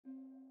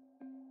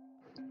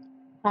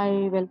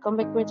Hi, welcome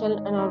back to my channel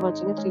and are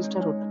watching a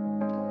 3-star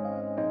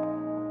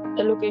hotel.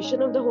 The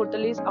location of the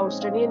hotel is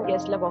outstanding and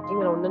guests love walking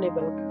around the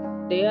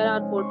neighborhood. There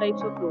are 4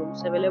 types of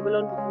rooms available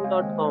on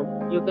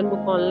booking.com. You can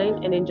book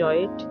online and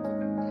enjoy it.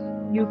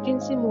 You can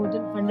see more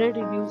than 100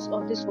 reviews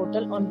of this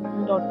hotel on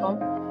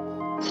booking.com.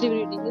 Its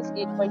review rating is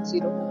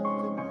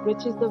 8.0,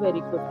 which is the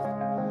very good.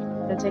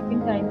 The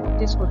check-in time of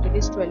this hotel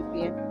is 12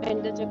 p.m.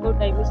 and the check-out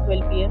time is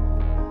 12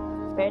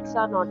 p.m. Pets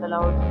are not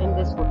allowed in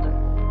this hotel.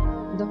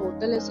 The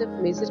hotel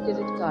accepts major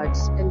credit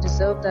cards and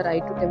reserves the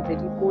right to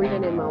temporarily hold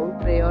an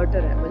amount prior to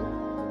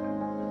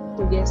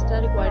arrival. Guests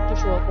are required to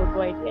show a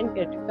photo ID and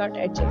credit card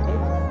at check-in.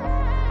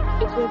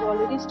 If you have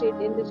already stayed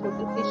in this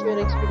hotel, please share your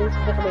experience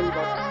in the comment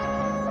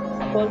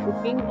box. For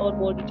booking or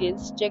more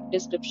details, check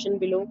description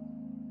below.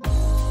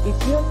 If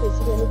you are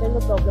facing any kind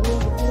of problem in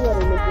booking your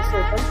room in this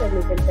hotel, then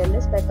you can tell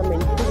us by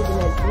commenting. We will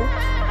help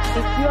you.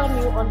 If you are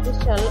new on this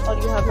channel or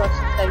you have not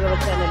subscribed our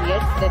channel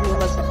yet, then you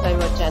must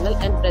subscribe our channel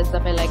and press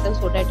the bell icon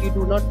so that you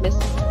do not miss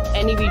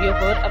any video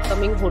of our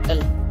upcoming hotel.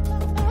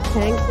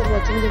 Thanks for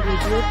watching the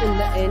video till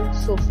the end.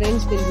 So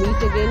friends, will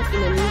meet again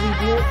in a new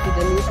video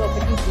with a new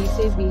property. Be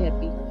safe, be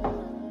happy.